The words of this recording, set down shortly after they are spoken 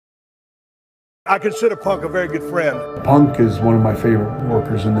I consider Punk a very good friend. Punk is one of my favorite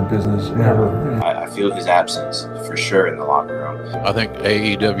workers in the business ever. I feel his absence for sure in the locker room. I think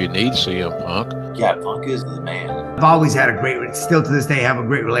AEW needs CM Punk. Yeah, Punk is the man. I've always had still to this day, have a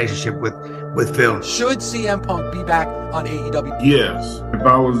great relationship with Phil. Should CM Punk be back on AEW? Yes. If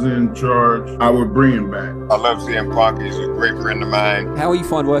I was in charge, I would bring him back. I love CM Punk. He's a great friend of mine. How you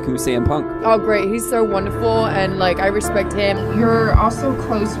find working with CM Punk? Oh, great. He's so wonderful, and I respect him. You're also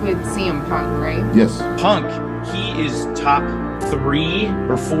close with CM Punk, right? Yes. Punk, he is top 3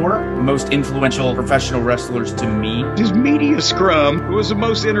 or 4 most influential professional wrestlers to me. His media scrum was the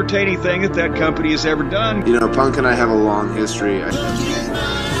most entertaining thing that company has ever done. You know, Punk and I have a long history.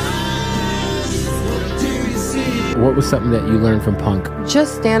 What was something that you learned from Punk?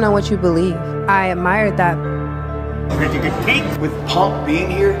 Just stand on what you believe. I admired that. Ready to get cake? With Punk being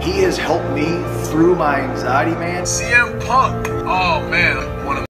here, he has helped me through my anxiety, man. CM Punk. Oh, man.